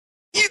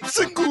It's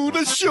a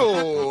good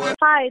show.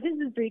 Hi, this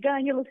is Briga,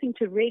 and you're listening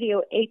to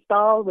Radio 8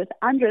 Ball with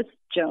Andres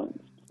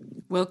Jones.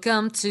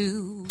 Welcome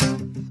to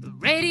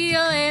Radio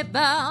 8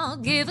 Ball.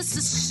 Give us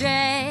a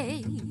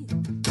shake.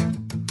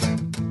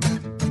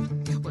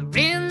 We're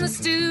in the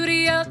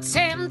studio,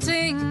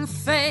 tempting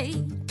fate.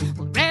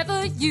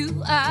 Wherever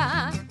you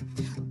are,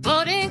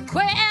 putting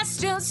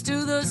questions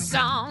to the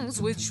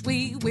songs which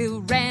we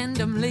will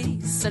randomly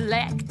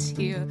select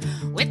here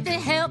with the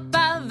help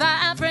of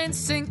vibrant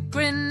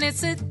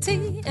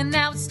synchronicity. And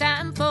now it's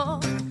time for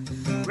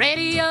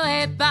Radio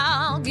 8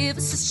 Ball. Give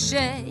us a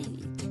shake.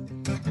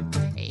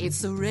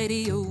 It's the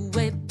Radio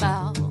 8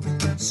 Ball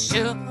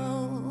Show.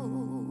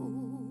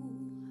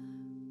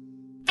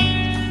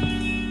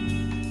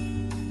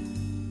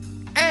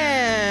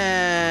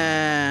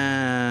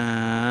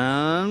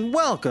 And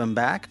welcome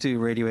back to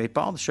Radio 8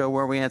 Ball, the show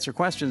where we answer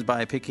questions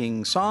by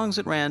picking songs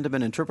at random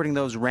and interpreting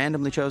those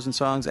randomly chosen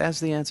songs as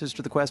the answers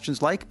to the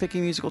questions, like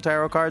picking musical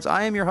tarot cards.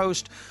 I am your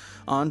host,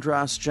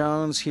 Andras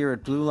Jones, here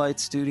at Blue Light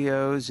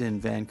Studios in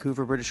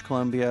Vancouver, British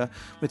Columbia,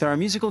 with our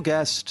musical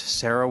guest,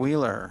 Sarah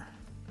Wheeler.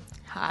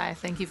 Hi,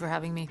 thank you for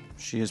having me.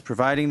 She is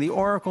providing the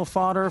oracle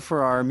fodder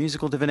for our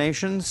musical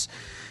divinations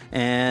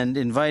and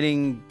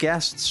inviting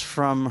guests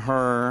from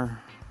her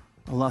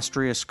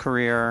illustrious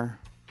career,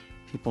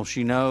 people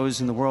she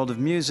knows in the world of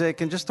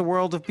music and just the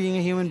world of being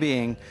a human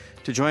being,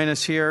 to join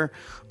us here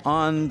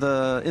in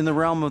the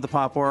realm of the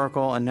pop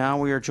oracle. And now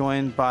we are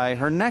joined by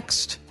her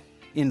next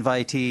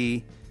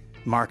invitee,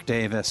 Mark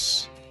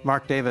Davis.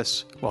 Mark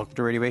Davis, welcome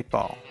to Radio 8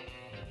 Ball.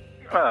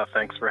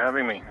 Thanks for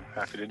having me.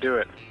 Happy to do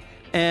it.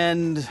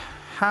 And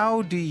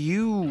how do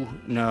you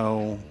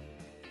know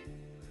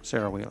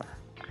Sarah Wheeler?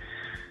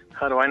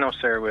 How do I know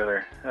Sarah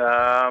Wheeler?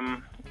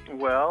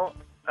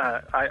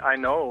 I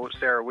know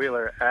Sarah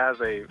Wheeler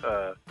as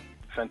a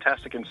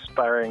fantastic,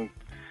 inspiring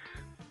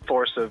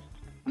force of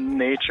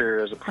nature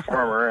as a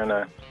performer and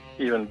a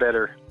even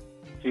better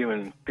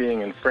human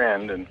being and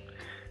friend. And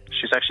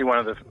she's actually one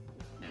of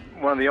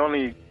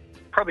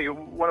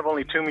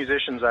only two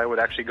musicians I would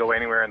actually go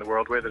anywhere in the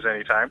world with at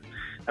any time.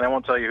 And I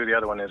won't tell you who the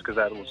other one is because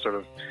that will sort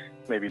of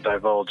maybe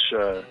divulge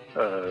the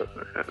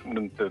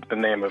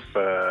name of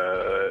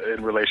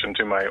in relation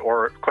to my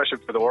question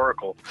for the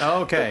oracle.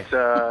 Oh, okay.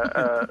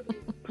 But,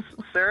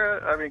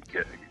 Sarah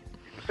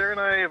and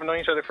I have known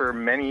each other for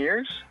many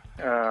years.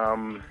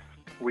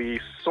 We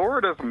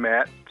sort of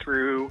met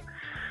through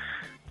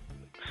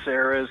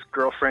Sarah's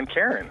girlfriend,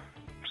 Karen.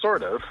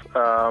 Sort of.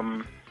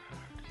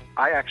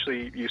 I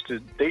actually used to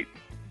date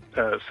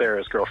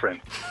Sarah's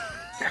girlfriend.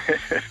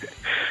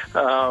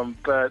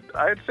 But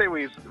I'd say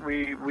we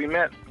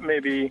met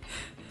maybe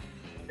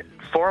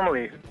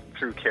formally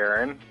through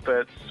Karen,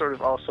 but sort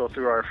of also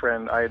through our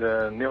friend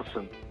Ida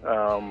Nielsen,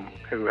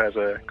 who has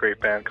a great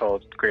band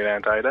called Great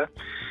Aunt Ida,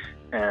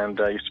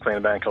 and I used to play in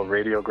a band called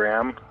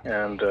Radiogram,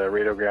 and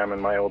Radiogram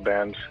and my old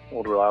band,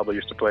 Old Reliable,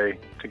 used to play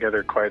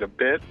together quite a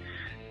bit.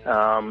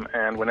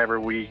 And whenever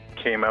we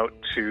came out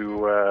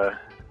to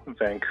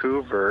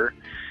Vancouver,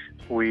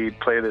 we'd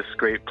play this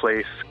great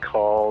place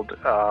called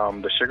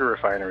the Sugar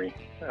Refinery,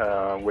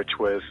 which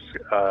was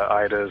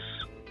Ida's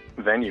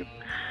venue.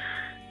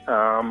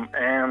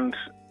 And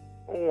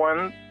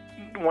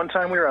one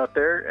time we were out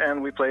there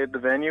and we played the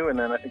venue, and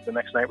then I think the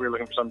next night we were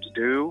looking for something to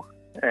do,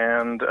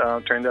 and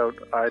turned out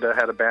Ida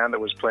had a band that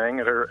was playing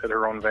at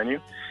her own venue.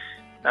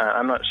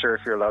 I'm not sure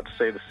if you're allowed to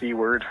say the C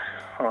word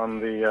on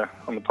the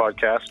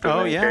podcast.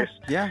 Oh yeah,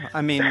 yeah.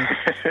 I mean,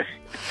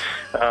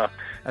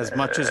 as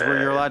much as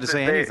you're allowed to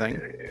say anything.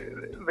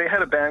 They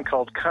had a band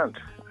called Cunt,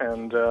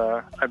 and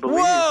I believe.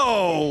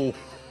 Whoa,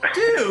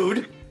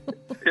 dude!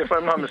 If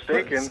I'm not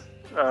mistaken,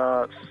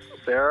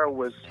 Sarah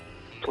was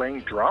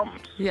playing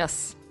drums.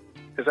 Yes.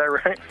 Is that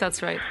right?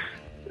 That's right.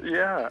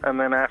 Yeah, and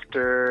then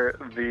after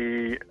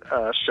the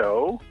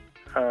show,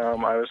 I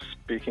was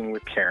speaking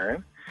with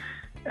Karen,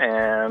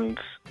 and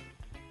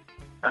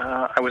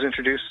I was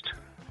introduced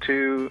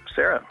to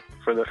Sarah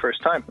for the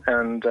first time.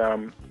 And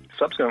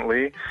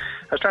subsequently,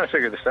 I was trying to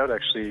figure this out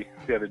actually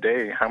the other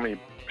day, how many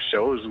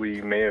shows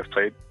we may have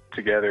played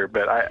together,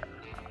 but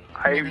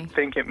I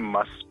think it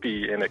must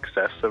be in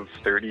excess of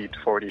 30 to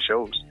 40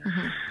 shows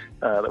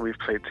that we've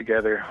played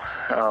together,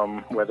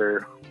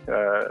 whether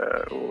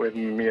with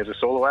me as a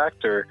solo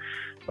act or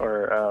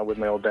with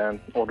my old band,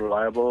 Old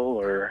Reliable,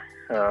 or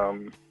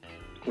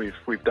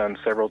we've done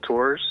several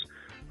tours.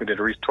 We did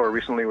a tour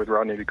recently with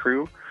Rodney the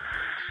Crew.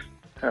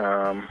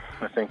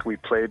 I think we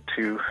played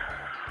to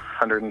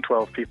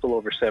 112 people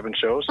over 7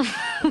 shows.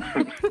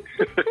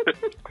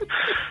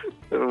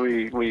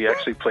 We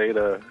actually played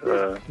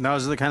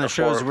those are the kind of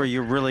shows where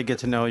you really get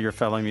to know your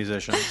fellow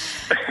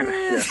musicians.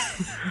 Yeah.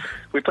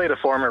 We played a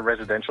former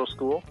residential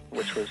school,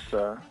 which was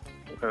a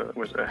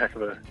heck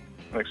of an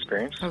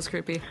experience. That was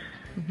creepy.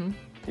 Mm-hmm.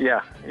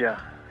 Yeah.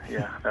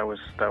 That was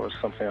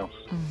something else.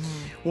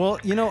 Mm-hmm. Well,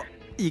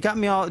 you got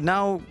me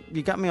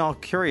all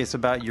curious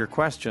about your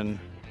question.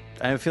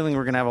 I have a feeling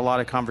we're going to have a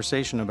lot of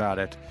conversation about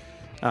it,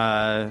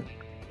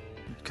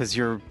 because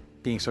you're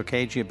being so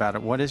cagey about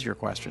it. What is your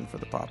question for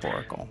the Pop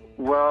Oracle?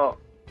 Well,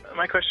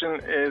 my question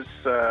is,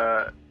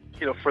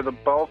 for the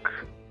bulk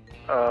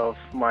of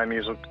my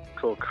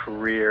musical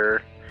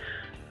career,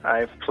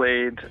 I've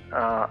played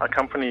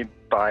accompanied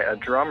by a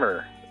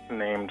drummer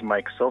named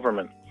Mike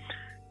Silverman,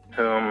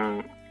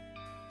 whom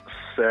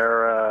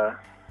Sarah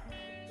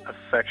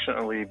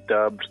affectionately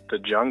dubbed the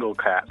Jungle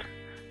Cat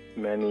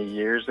many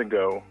years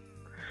ago.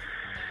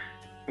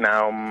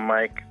 Now,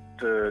 Mike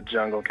the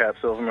Jungle Cat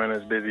Silverman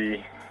is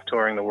busy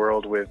touring the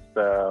world with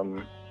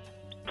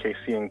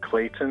Casey and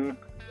Clayton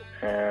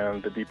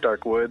and the Deep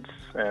Dark Woods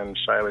and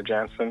Schuyler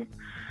Jansen.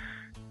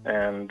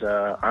 And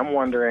I'm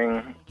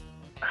wondering,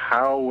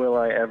 how will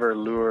I ever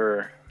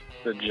lure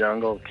the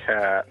Jungle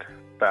Cat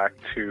back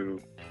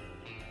to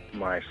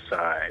my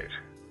side?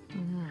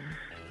 Mm-hmm.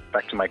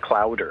 Back to my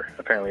clouder.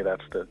 Apparently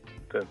that's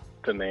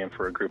the name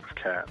for a group of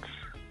cats.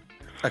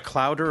 A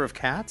clouder of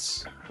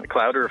cats? A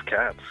clouder of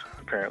cats,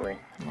 apparently.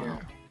 Wow. Yeah.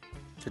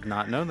 Did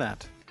not know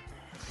that.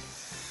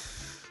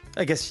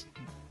 I guess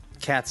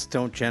cats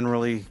don't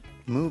generally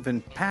move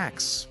in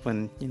packs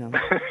when,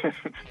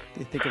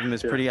 they think of them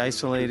as pretty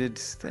isolated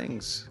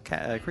things,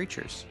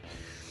 creatures.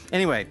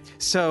 Anyway,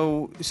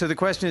 so the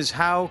question is,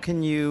 how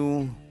can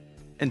you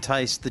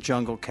entice the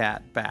Jungle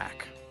Cat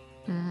back?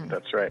 Mm-hmm.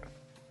 That's right.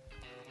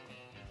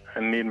 I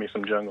need me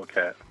some Jungle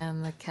Cat.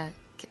 And the cat...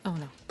 Oh,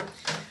 no.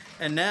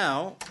 And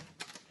now,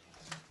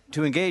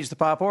 to engage the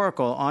Pop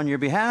Oracle on your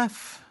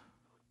behalf,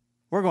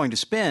 we're going to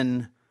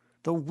spin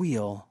the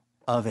Wheel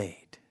of Aid.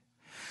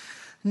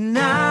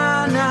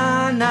 Na,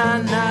 na,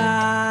 na,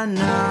 na,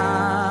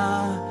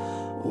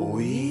 na.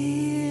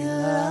 Wheel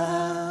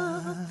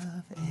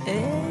of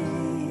Aid.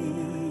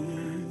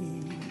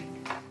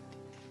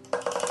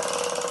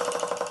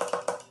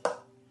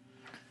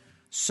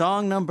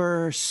 Song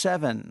number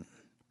 7,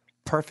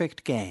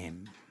 Perfect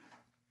Game.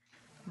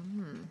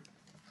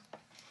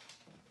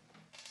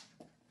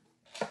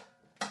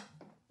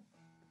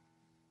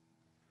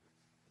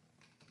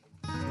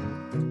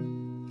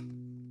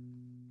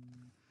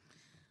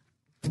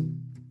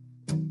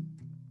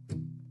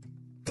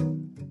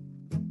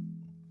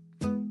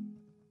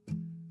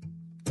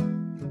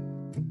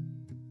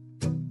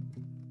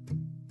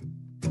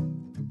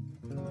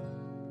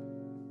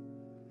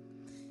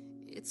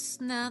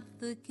 It's not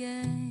the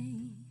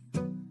game,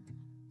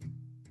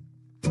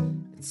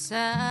 it's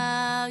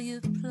how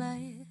you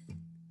play it.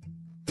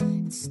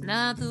 It's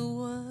not the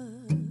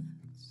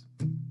words,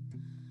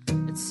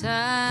 it's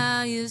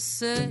how you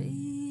say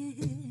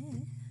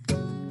it.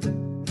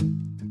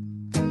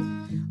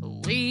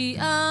 We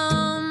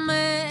all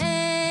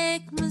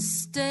make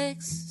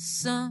mistakes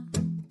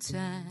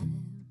sometimes.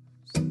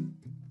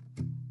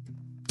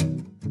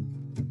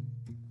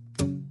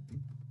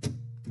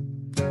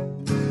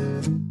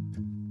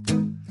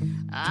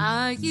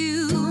 Are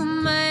you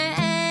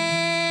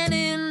man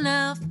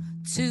enough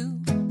to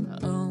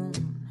own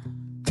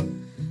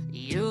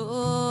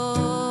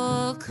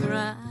your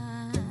crimes?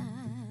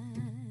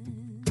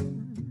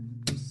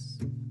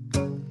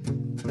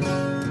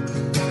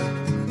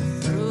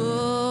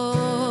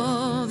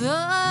 Throw the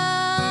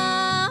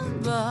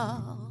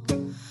ball,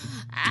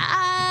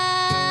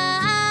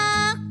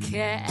 I'll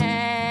catch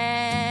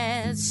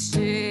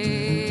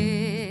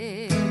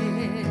it.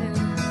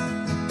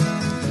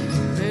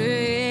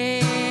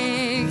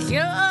 Make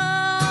your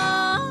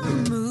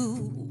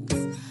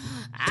move,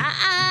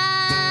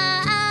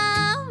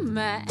 I'll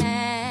match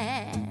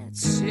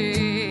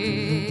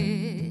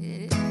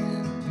it.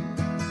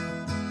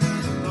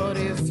 But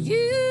if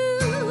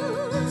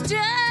you've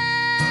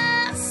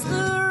just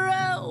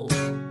thrown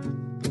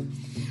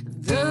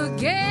the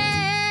game,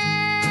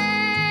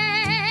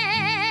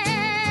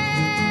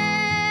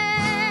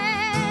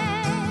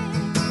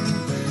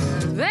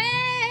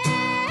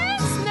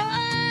 there's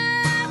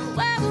no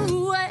other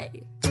way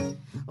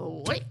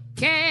we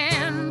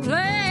can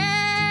play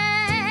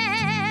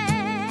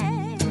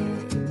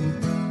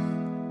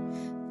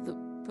the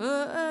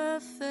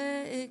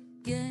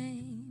perfect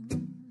game.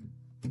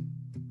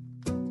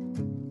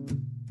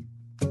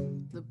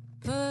 The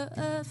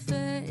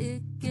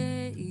perfect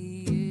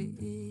game.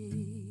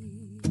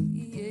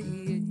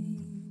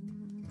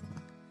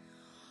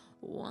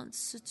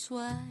 Once or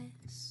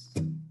twice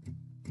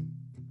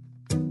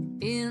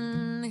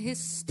in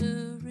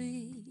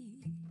history,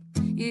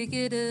 you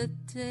get a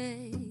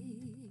day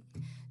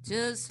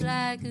just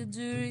like a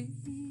dream.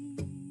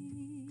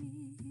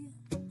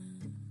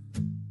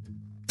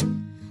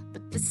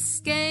 But this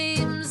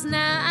game's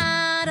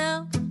not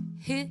a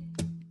hit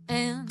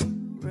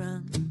and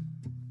run.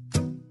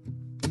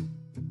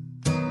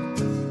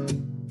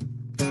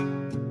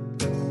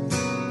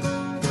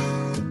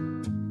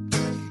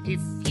 If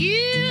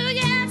you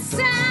got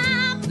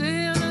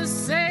something to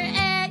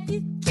say,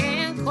 you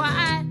can't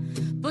quite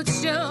put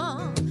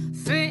your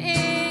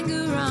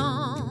finger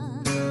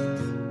on.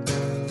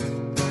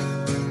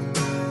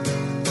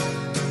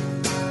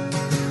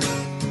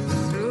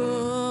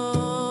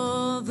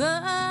 Throw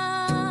the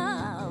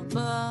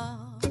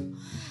ball,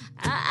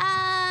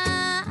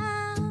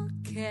 I'll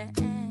catch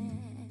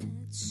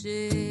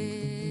it.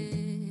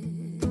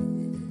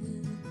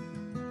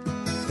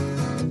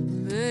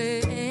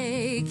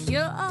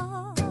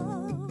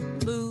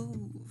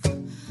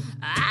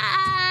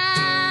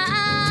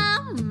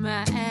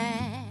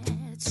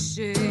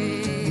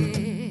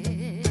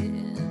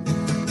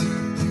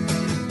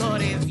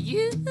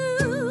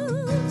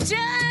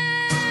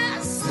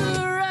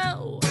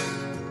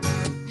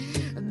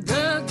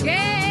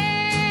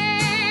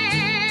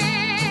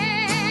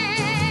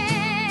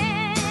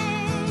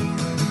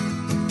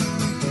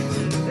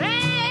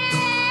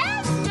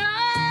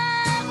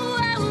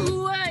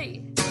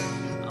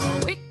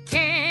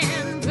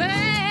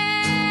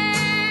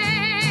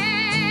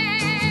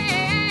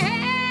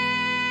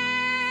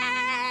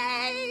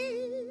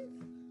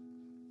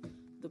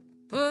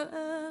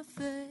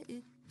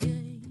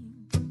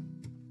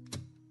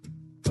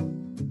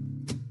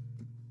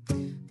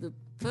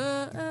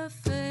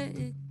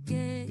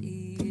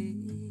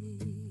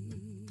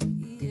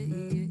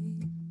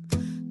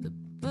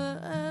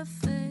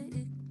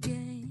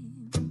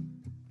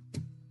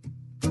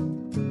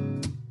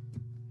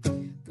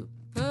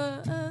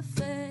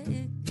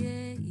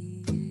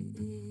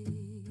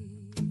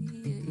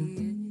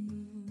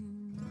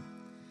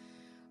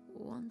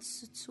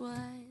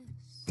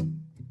 twice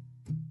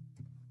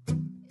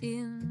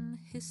in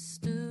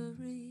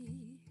history.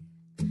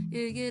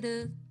 You get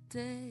a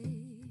day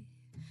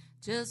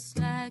just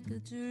like a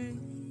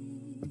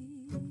dream.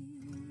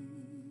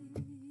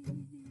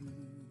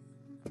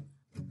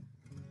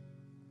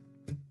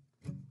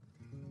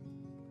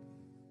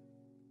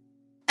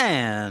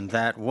 And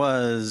that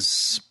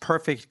was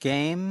Perfect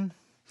Game,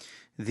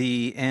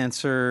 the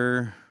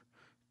answer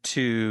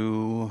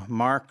to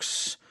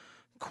Mark's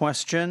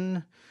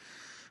question,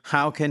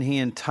 how can he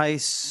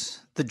entice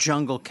the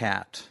jungle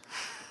cat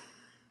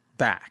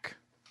back?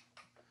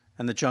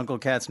 And the jungle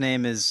cat's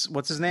name is,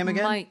 what's his name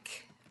again?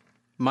 Mike.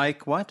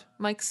 Mike what?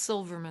 Mike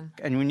Silverman.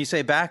 And when you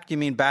say back, do you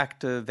mean back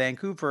to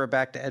Vancouver or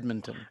back to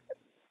Edmonton?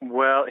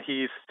 Well,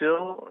 he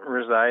still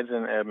resides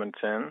in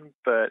Edmonton,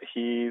 but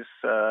he's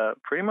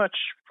pretty much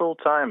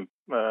full-time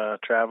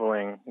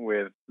traveling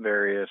with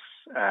various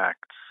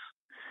acts.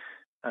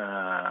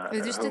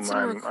 They just did whom some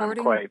I'm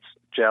recording. quite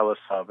jealous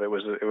of. It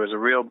was a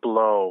real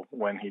blow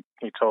when he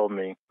told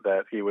me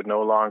that he would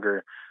no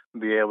longer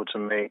be able to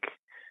make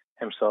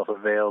himself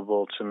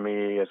available to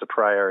me as a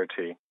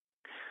priority.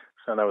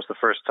 So that was the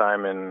first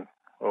time in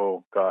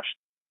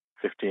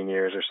 15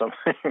 years or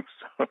something.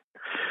 So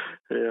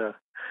yeah.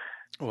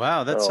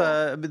 Wow, that's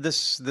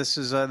this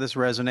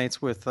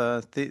resonates with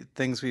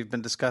things we've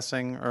been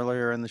discussing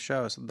earlier in the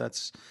show. So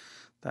that's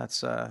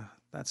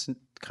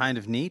kind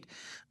of neat.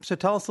 So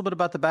tell us a little bit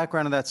about the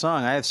background of that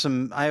song. I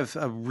have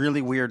a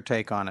really weird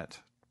take on it,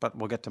 but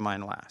we'll get to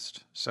mine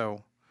last.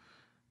 So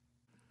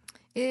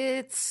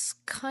it's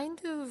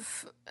kind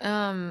of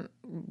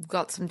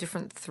got some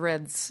different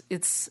threads.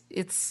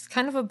 It's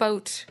kind of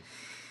about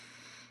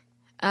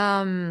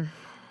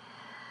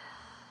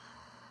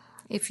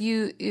if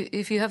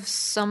you have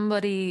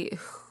somebody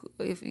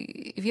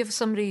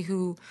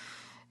who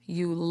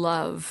you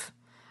love,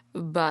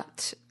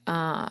 but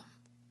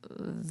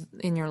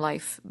in your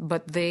life,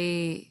 but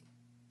they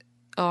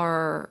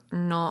are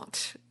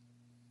not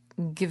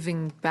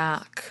giving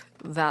back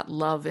that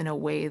love in the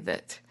way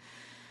that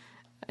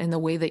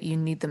you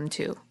need them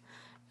to.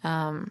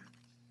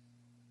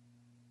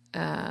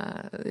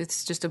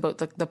 It's just about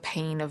the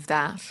pain of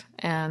that.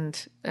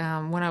 And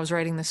when I was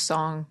writing this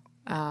song,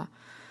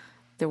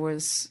 there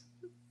was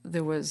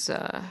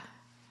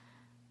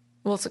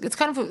it's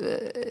kind of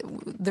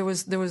there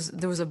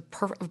was a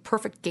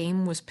perfect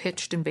game was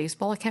pitched in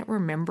baseball. I can't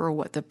remember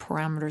what the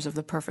parameters of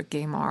the perfect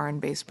game are in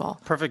baseball.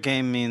 Perfect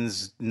game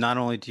means not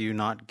only do you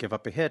not give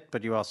up a hit,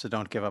 but you also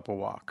don't give up a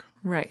walk.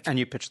 Right. And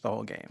you pitch the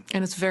whole game.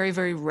 And it's very,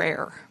 very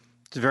rare.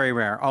 It's very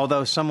rare.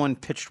 Although someone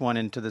pitched one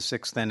into the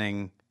 6th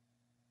inning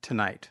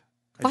tonight.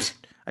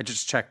 I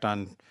just checked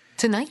on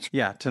tonight.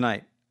 Yeah,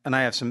 tonight. And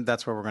I have some.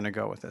 That's where we're going to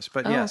go with this.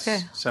 But yes,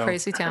 okay. So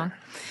Crazy Town.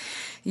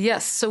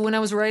 Yes. So when I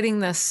was writing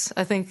this,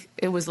 I think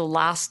it was the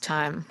last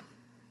time.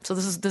 So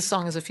this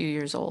song is a few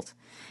years old,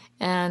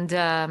 and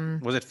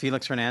was it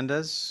Felix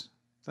Hernandez,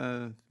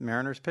 the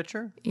Mariners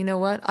pitcher? You know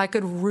what? I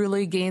could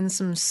really gain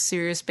some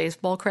serious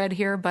baseball cred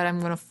here, but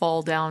I'm going to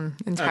fall down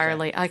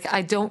entirely. Okay.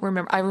 I don't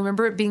remember. I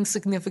remember it being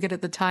significant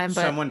at the time,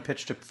 but someone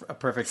pitched a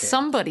perfect game.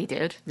 Somebody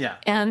did. Yeah.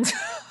 And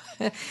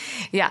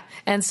yeah,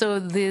 and so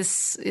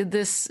this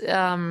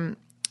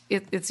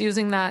it's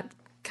using that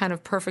kind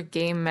of perfect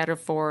game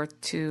metaphor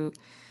to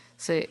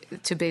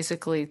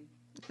basically,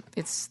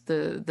 it's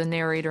the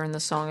narrator in the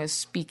song is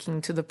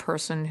speaking to the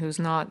person who's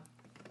not,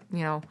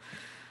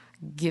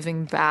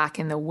 giving back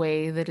in the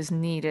way that is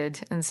needed,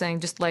 and saying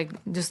just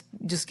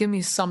give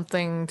me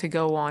something to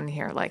go on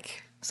here,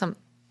 like something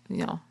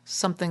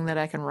that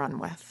I can run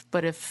with.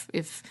 But if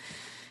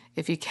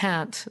you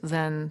can't,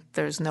 then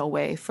there's no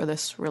way for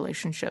this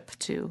relationship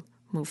to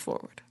move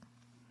forward.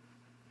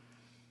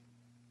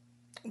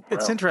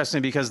 It's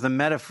interesting because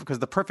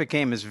the perfect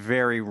game is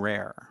very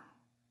rare,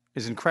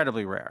 is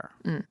incredibly rare.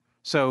 Mm.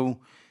 So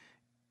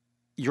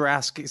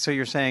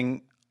you're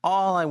saying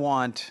all I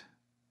want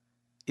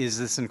is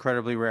this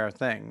incredibly rare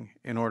thing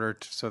in order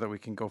so that we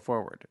can go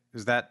forward.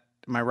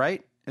 Am I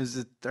right?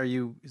 Is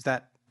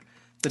that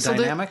the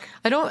dynamic?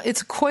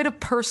 It's quite a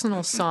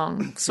personal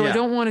song, so yeah. I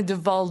don't want to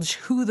divulge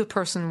who the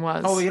person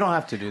was. Oh, you don't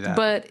have to do that.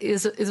 But it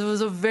was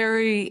a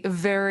very,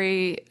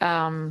 very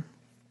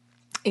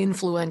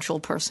influential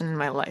person in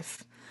my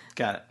life.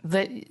 Got it.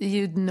 That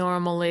you'd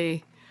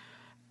normally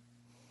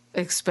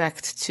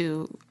expect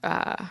to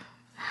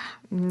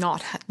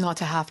not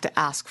to have to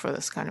ask for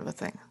this kind of a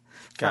thing.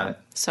 Got it.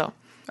 So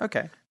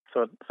okay.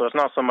 So it's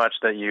not so much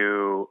that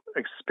you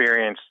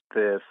experienced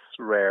this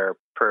rare,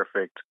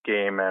 perfect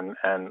game and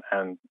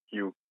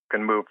you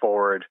can move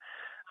forward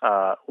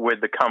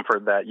with the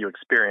comfort that you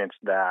experienced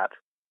that.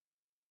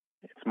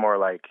 It's more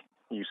like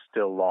you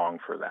still long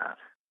for that.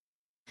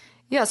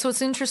 Yeah, so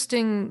it's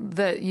interesting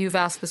that you've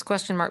asked this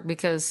question, Mark,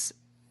 because,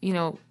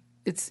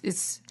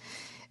 it's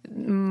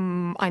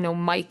I know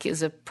Mike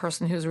is a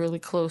person who's really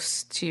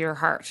close to your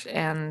heart,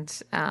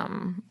 and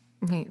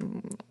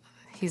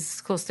he's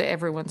close to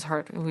everyone's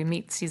heart. We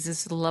meet, he's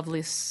this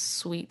lovely,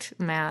 sweet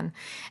man,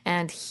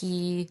 and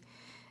he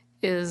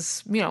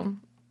is,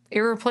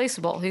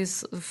 irreplaceable.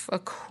 He's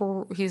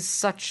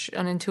such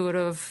an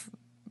intuitive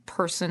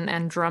person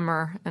and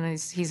drummer, and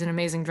he's an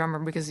amazing drummer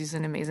because he's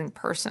an amazing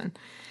person.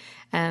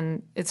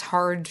 And it's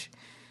hard.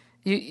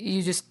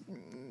 You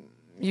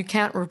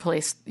can't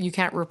replace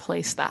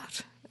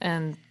that.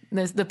 And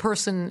the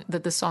person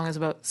that this song is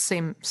about,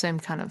 same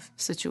kind of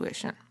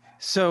situation.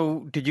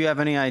 So, did you have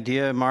any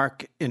idea,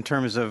 Mark, in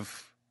terms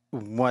of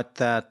what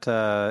that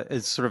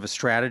is sort of a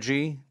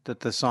strategy that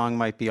the song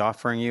might be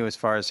offering you as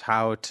far as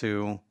how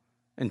to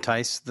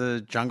entice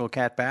the jungle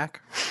cat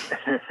back?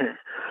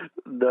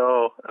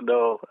 No.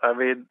 I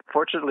mean,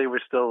 fortunately, we're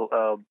still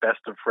best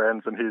of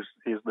friends, and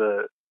he's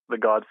the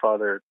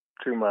godfather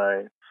to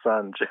my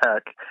son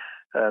Jack,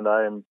 and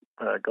I am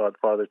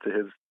godfather to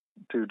his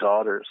two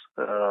daughters.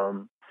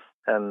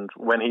 And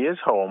when he is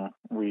home,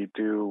 we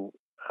do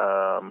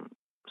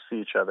see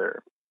each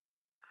other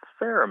a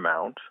fair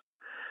amount,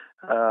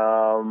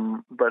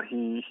 but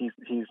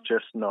he's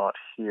just not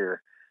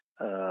here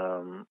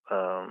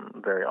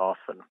very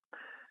often.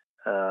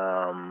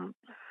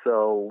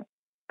 So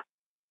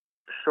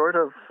short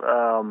of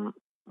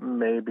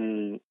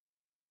maybe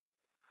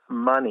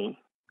money.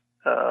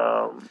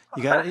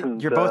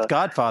 You're both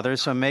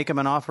godfathers, so make him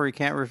an offer he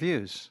can't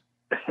refuse.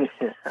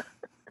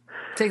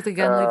 Take the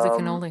gun, leave the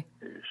cannoli.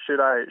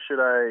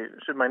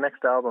 Should my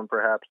next album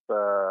perhaps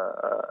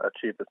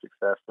achieve the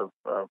success of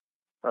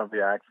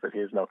the acts that he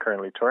is now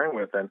currently touring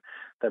with, then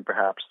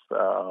perhaps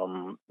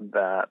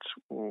that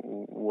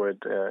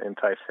would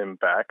entice him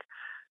back.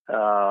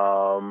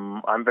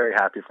 I'm very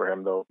happy for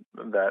him, though,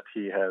 that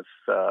he has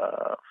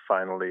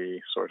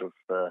finally sort of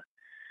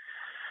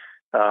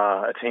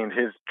attained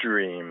his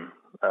dream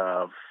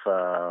of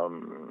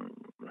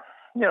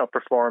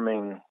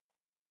performing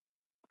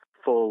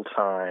full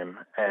time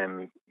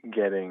and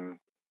getting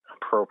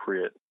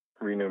appropriate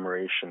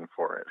remuneration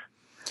for it.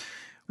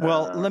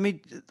 Well,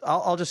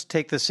 I'll just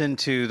take this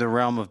into the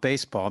realm of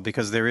baseball,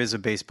 because there is a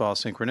baseball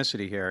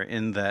synchronicity here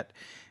in that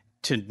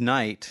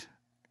tonight,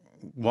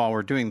 while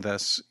we're doing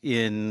this,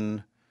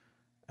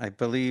 I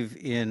believe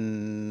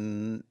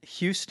in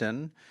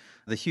Houston,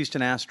 the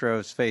Houston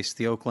Astros faced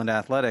the Oakland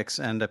Athletics,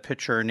 and a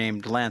pitcher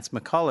named Lance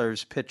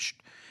McCullers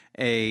pitched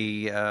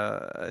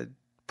a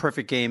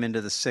perfect game into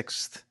the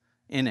sixth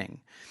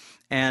inning.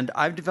 And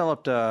I've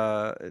developed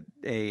a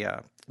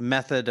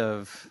method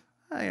of,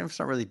 it's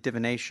not really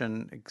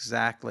divination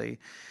exactly.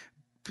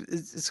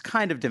 It's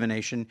kind of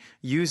divination.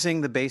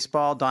 Using the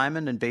baseball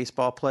diamond and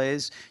baseball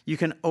plays, you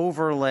can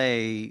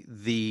overlay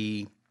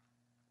the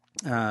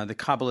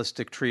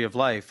Kabbalistic tree of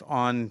life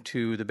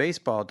onto the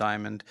baseball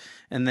diamond,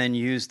 and then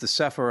use the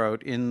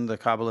Sephirot in the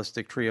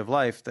Kabbalistic tree of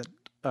life that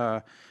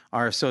are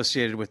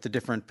associated with the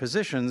different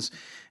positions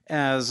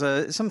as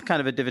some kind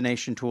of a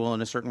divination tool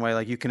in a certain way.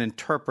 Like, you can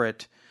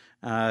interpret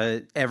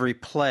every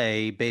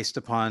play based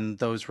upon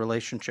those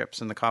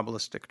relationships in the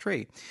Kabbalistic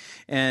tree.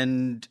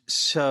 And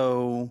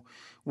so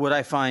what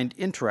I find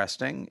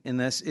interesting in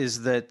this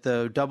is that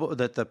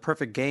the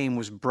perfect game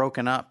was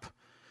broken up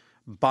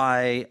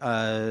by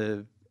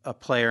a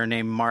player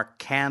named Mark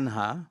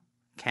Canha,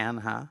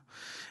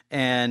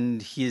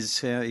 and he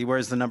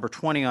wears the number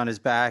 20 on his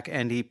back,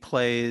 and he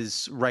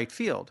plays right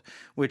field,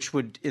 which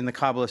would, in the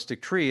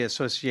Kabbalistic tree,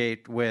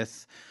 associate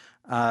with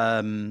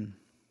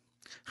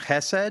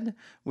Chesed,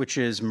 which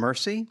is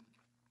mercy.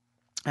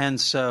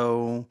 And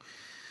so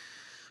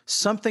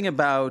something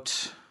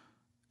about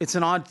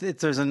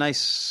there's a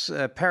nice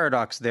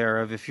paradox there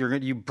of if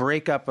you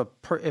break up a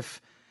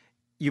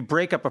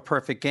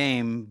perfect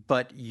game,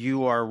 but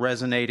you are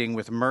resonating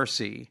with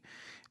mercy,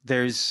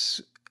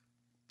 there's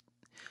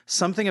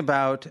something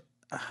about,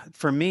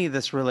 for me,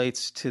 this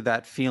relates to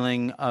that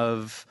feeling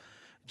of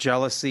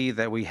jealousy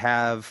that we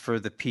have for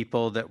the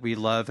people that we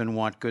love and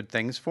want good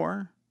things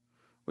for,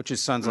 which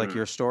sounds like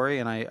your story.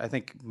 And I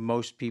think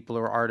most people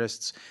or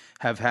artists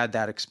have had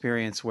that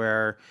experience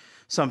where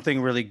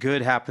something really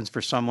good happens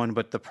for someone,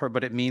 but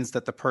it means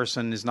that the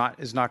person is not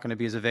going to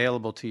be as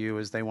available to you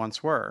as they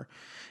once were.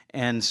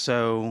 And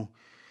so,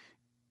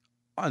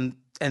 and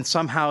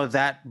somehow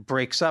that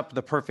breaks up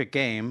the perfect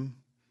game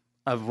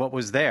of what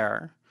was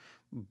there.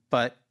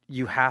 But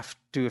you have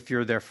to, if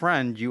you're their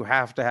friend, you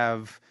have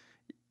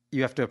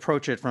to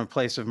approach it from a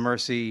place of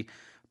mercy,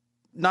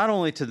 not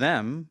only to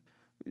them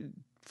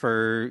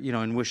for,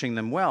 in wishing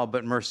them well,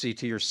 but mercy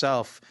to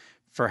yourself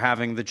for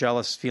having the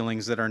jealous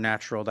feelings that are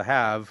natural to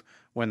have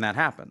when that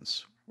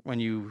happens, when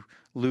you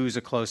lose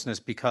a closeness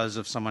because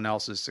of someone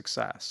else's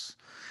success.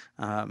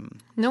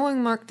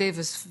 Knowing Mark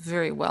Davis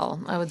very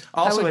well,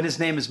 and his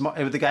name is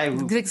the guy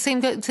who same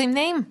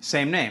name.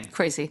 Same name.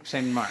 Crazy.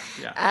 Same Mark.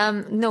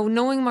 Yeah.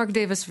 Knowing Mark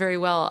Davis very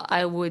well,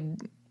 I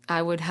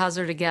would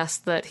hazard a guess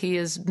that he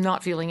is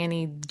not feeling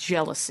any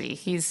jealousy.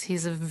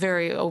 He's a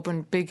very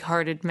open,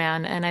 big-hearted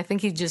man, and I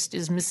think he just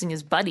is missing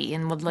his buddy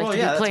and would like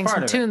to be playing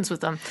some tunes with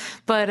them.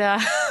 But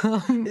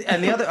and I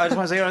just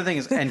want to say the other thing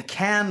is, and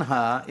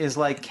Canha is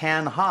like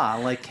can-ha,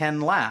 like can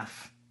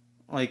laugh,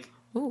 like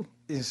ooh.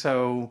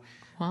 So.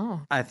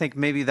 Wow. I think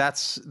maybe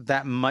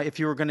if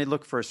you were going to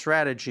look for a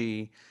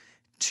strategy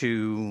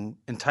to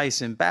entice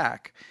him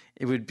back,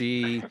 It would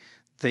be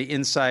the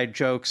inside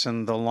jokes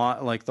and the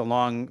laughs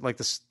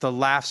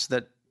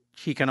that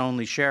he can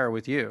only share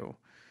with you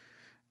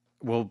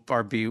will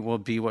be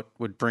what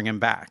would bring him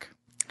back.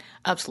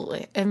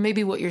 Absolutely. And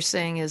maybe what you're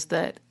saying is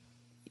that,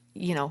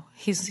 you know,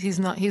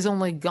 he's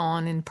only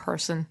gone in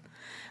person,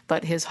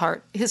 but his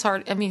heart,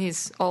 I mean,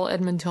 he's all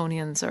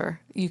Edmontonians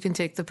you can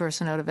take the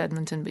person out of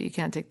Edmonton, but you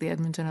can't take the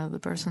Edmonton out of the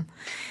person.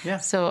 Yeah.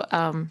 So,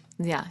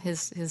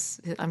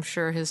 his I'm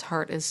sure his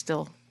heart is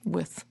still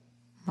with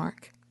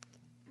Mark.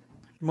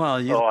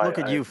 Well, look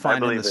at you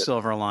finding the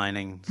silver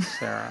lining,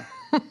 Sarah.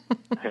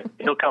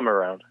 He'll come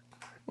around.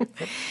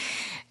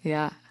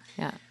 Yeah.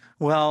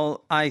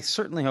 Well, I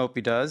certainly hope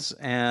he does,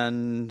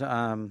 and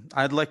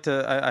I'd like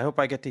to. I hope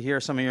I get to hear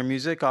some of your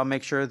music. I'll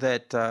make sure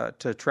that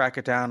to track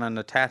it down and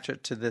attach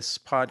it to this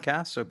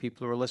podcast, so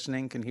people who are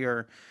listening can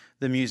hear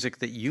the music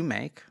that you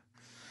make.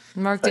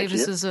 Mark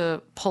Davis is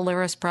a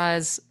Polaris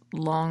Prize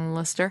long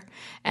lister,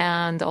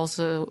 and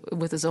also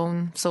with his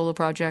own solo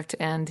project,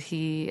 and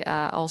he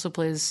also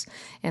plays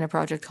in a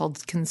project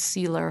called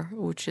Concealer,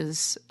 which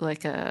is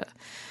like a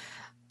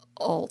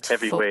alt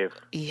heavy wave.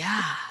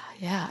 Yeah.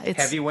 It's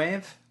heavy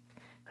wave.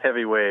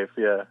 Heavy wave,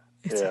 yeah.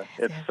 It's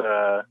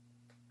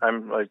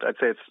I'd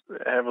say it's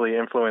heavily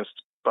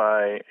influenced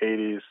by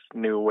 80s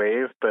new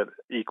wave, but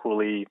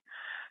equally,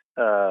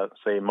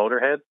 say,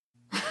 Motorhead.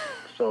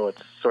 So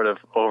it's sort of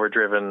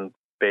overdriven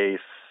bass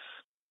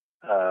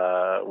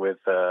with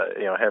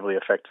heavily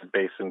affected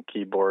bass and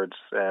keyboards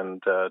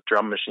and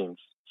drum machines.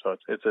 So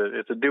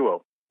it's a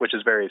duo, which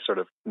is very sort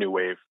of new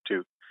wave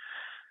too.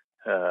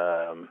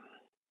 Sort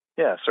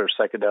of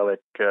psychedelic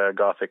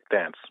gothic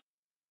dance.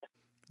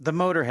 The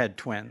Motorhead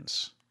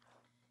Twins.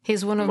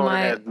 He's one of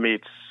Motorhead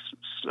meets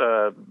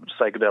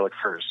psychedelic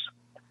furs.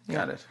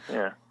 Got it.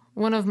 Yeah.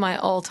 One of my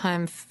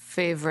all-time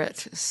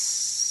favorite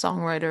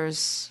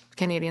songwriters,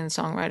 Canadian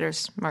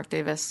songwriters, Mark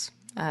Davis.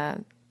 I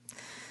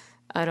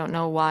don't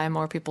know why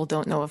more people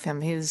don't know of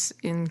him. He's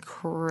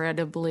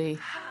incredibly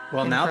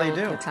now they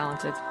do.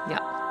 Talented.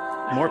 Yeah.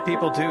 More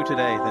people do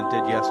today than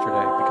did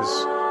yesterday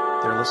because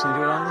they're listening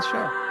to it on the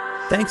show.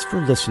 Thanks for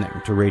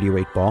listening to Radio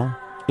 8 Ball.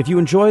 If you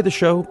enjoy the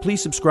show,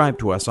 please subscribe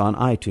to us on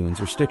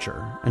iTunes or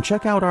Stitcher, and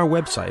check out our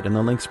website and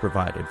the links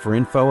provided for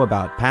info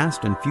about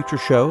past and future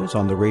shows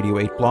on the Radio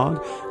 8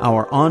 blog,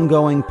 our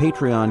ongoing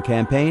Patreon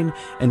campaign,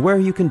 and where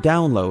you can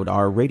download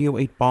our Radio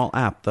 8 Ball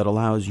app that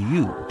allows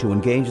you to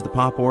engage the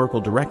Pop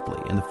Oracle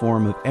directly in the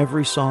form of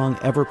every song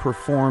ever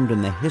performed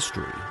in the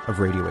history of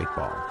Radio 8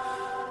 Ball.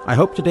 I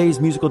hope today's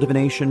musical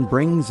divination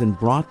brings and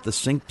brought the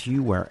sync to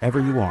you wherever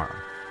you are.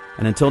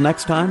 And until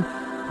next time,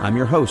 I'm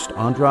your host,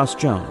 Andras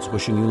Jones,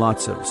 wishing you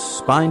lots of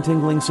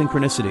spine-tingling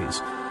synchronicities,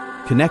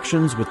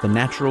 connections with the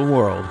natural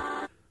world,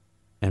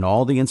 and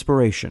all the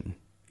inspiration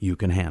you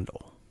can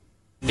handle.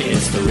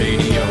 It's the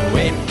Radio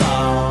 8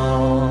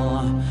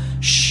 Ball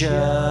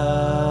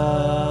Show.